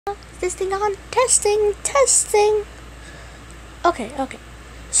Is this thing on? Testing. Okay.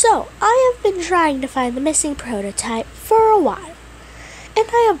 So, I have been trying to find the missing prototype for a while. And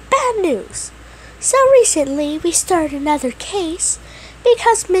I have bad news. So recently, we started another case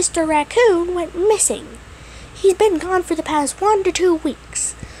because Mr. Racoon went missing. He's been gone for the past 1 to 2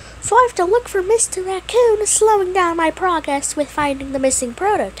 weeks. So I have to look for Mr. Racoon, slowing down my progress with finding the missing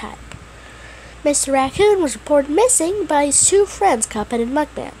prototype. Mr. Racoon was reported missing by his 2 friends, Cuphead and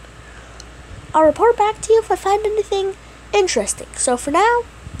Mugman. I'll report back to you if I find anything interesting. So for now,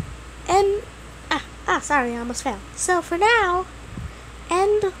 sorry, I almost fell. So for now,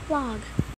 end log.